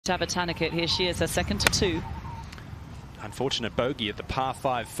Tavatanakit, here she is, her second to two. Unfortunate bogey at the par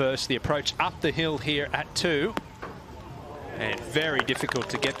 5 first. The approach up the hill here at 2. And very difficult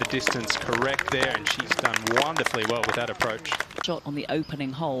to get the distance correct there, and she's done wonderfully well with that approach. Shot on the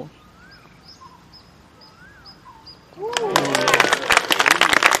opening hole.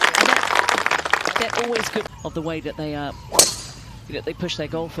 They're always good of the way that they push their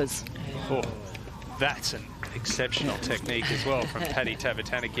golfers. Oh, that's an exceptional technique as well from Patty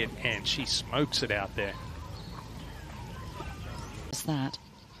Tavatanakit, and she smokes it out there. What's that?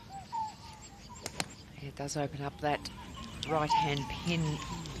 It does open up that right-hand pin.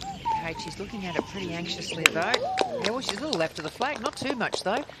 Kate, she's looking at it pretty anxiously though. Yeah, well, she's a little left of the flag, not too much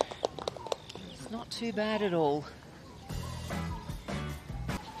though. It's not too bad at all.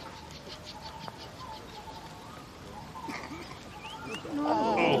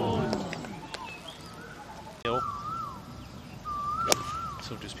 This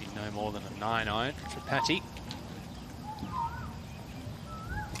will just be no more than a 9-iron for Patty.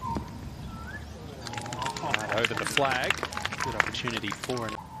 Right over the flag. Good opportunity for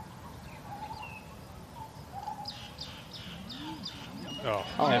an...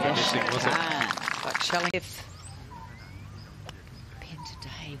 Never missing, was it? But Shellingworth pin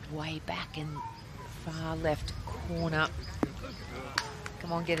today way back in far left corner.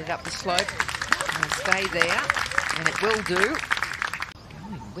 Come on, get it up the slope and stay there, and it will do.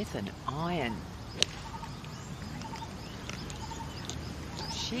 Going with an iron.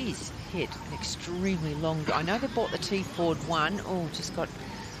 She's hit an extremely long... I know they bought the tee forward one. Oh, just got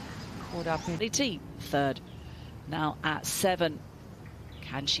caught up in... The tee third. Now at 7.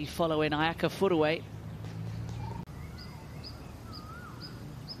 Can she follow in Ayaka foot away?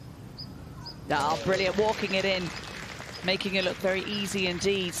 Oh, brilliant. Walking it in. Making it look very easy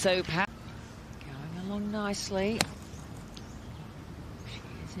indeed. So going along nicely.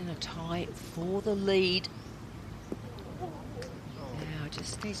 She's in a tie for the lead. Now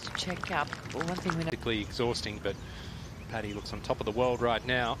just needs to check up. Well, one thing we know... Physically exhausting, but Patty looks on top of the world right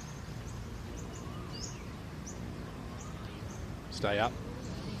now. Stay up.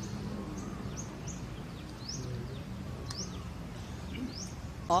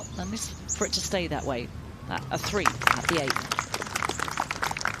 Oh, and this for it to stay that way. A 3 at the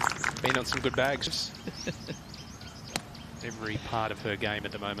 8. Been on some good bags. Every part of her game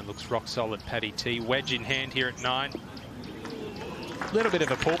at the moment looks rock solid. Patty T. Wedge in hand here at 9. A little bit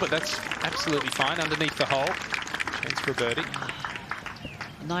of a pull, but that's absolutely fine underneath the hole. Chance for a birdie.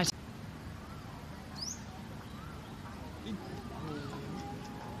 Nice.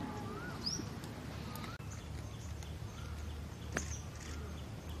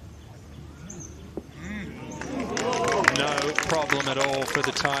 No problem at all for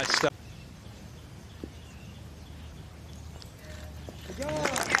the Thai star.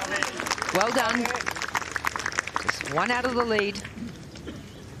 Well done. Just one out of the lead.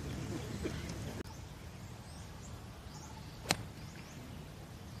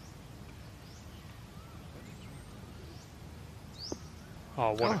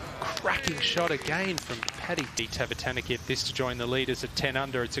 Oh, what a cracking shot again from Patty Tavatanakit. This to join the leaders at 10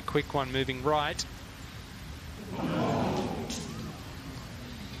 under. It's a quick one moving right.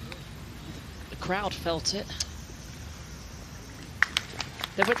 The crowd felt it.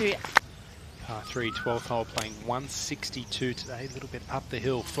 There would be... Par 3, 12th hole, playing 162 today. A little bit up the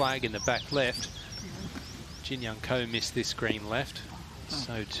hill. Flag in the back left. Jin Young Ko missed this green left.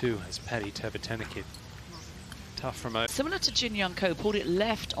 So too has Patty Tavatanakit. Tough from over. Similar to Jin Young Ko, pulled it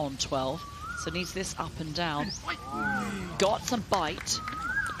left on 12, so needs this up and down. Got some bite.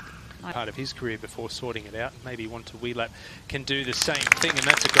 Part of his career before sorting it out. Maybe want to wheel up. Can do the same thing, and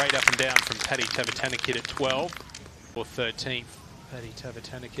that's a great up and down from Patty Tavatanakit at 12 or 13th. Patty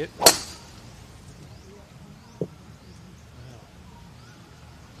Tavatanakit. Wow.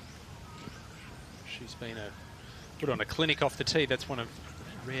 She's been put on a clinic off the tee. That's one of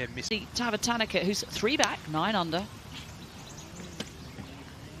rare misses. Tavatanakit, who's 3 back, 9 under.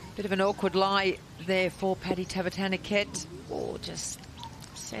 Bit of an awkward lie there for Patty Tavatanakit. Or just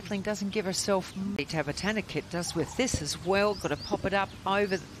settling, doesn't give herself... Tavatanakit does with this as well. Got to pop it up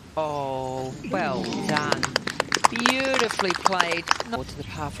over... Oh, well done. Beautifully played. To the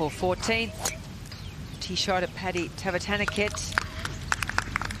par 4 14th. Tee shot at Patty Tavatanakit.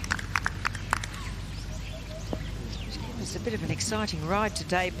 It's a bit of an exciting ride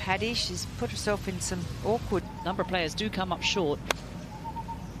today, Patty. She's put herself in some awkward... Number of players do come up short.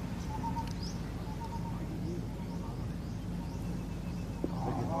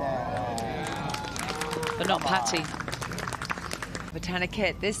 But not Patty.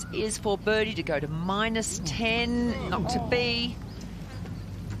 Tavatanakit, this is for birdie to go to -10, not to be.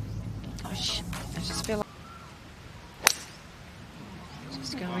 Gosh, I just feel like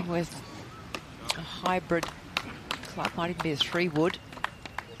just going with a hybrid club, might even be a 3-wood,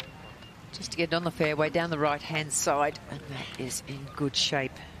 just to get it on the fairway down the right-hand side, and that is in good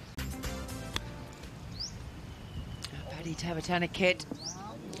shape. Paddy Tavatanakit.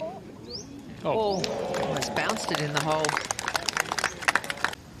 Oh, almost bounced it in the hole.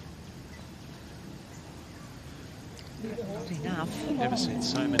 Not enough. Never seen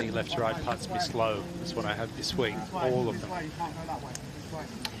so many left-to-right putts miss low as what I have this week. All of them.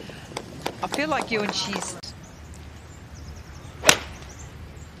 I feel like you and she's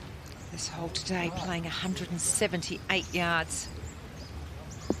this hole today playing 178 yards.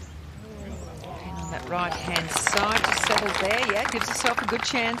 And on that right-hand side to settle there. Yeah, gives herself a good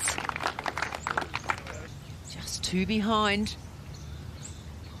chance. Just 2 behind.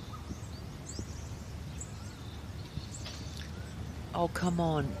 Oh, come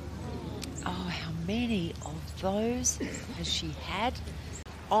on. Oh, how many of those has she had?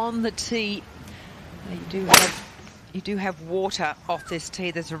 On the tee, you do have water off this tee.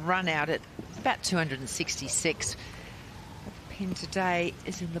 There's a run out at about 266. The pin today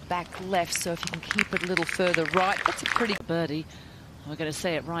is in the back left, so if you can keep it a little further right, that's a pretty birdie. I'm going to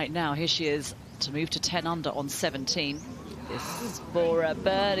say it right now. Here she is to move to 10 under on 17. This is for a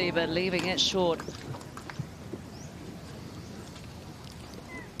birdie, but leaving it short.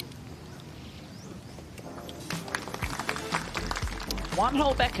 One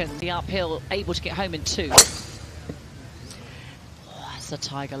hole beckon, the uphill, able to get home in 2. Oh, that's a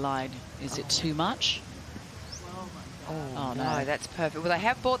tiger line. Is it too much? Oh no, that's perfect. Well, they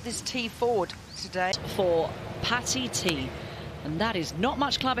have brought this tee forward today. For Patty T. And that is not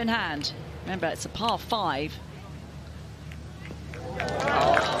much club in hand. Remember, it's a par 5.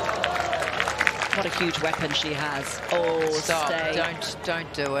 Oh, what a huge weapon she has. Oh, stop. Stay.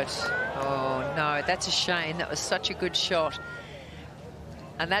 Don't do it. Oh, no, that's a shame. That was such a good shot.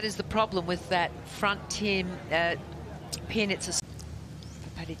 And that is the problem with that front pin. It's a... For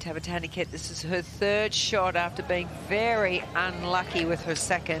Paddy Tavatanakit, this is her 3rd shot after being very unlucky with her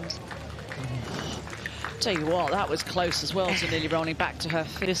 2nd. Tell you what, that was close as well to nearly rolling back to her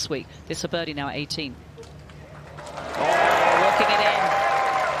this week. This is a birdie now at 18. Oh, working it in.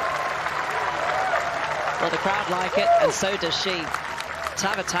 Well, the crowd like it, and so does she.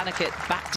 Tavatanakit back to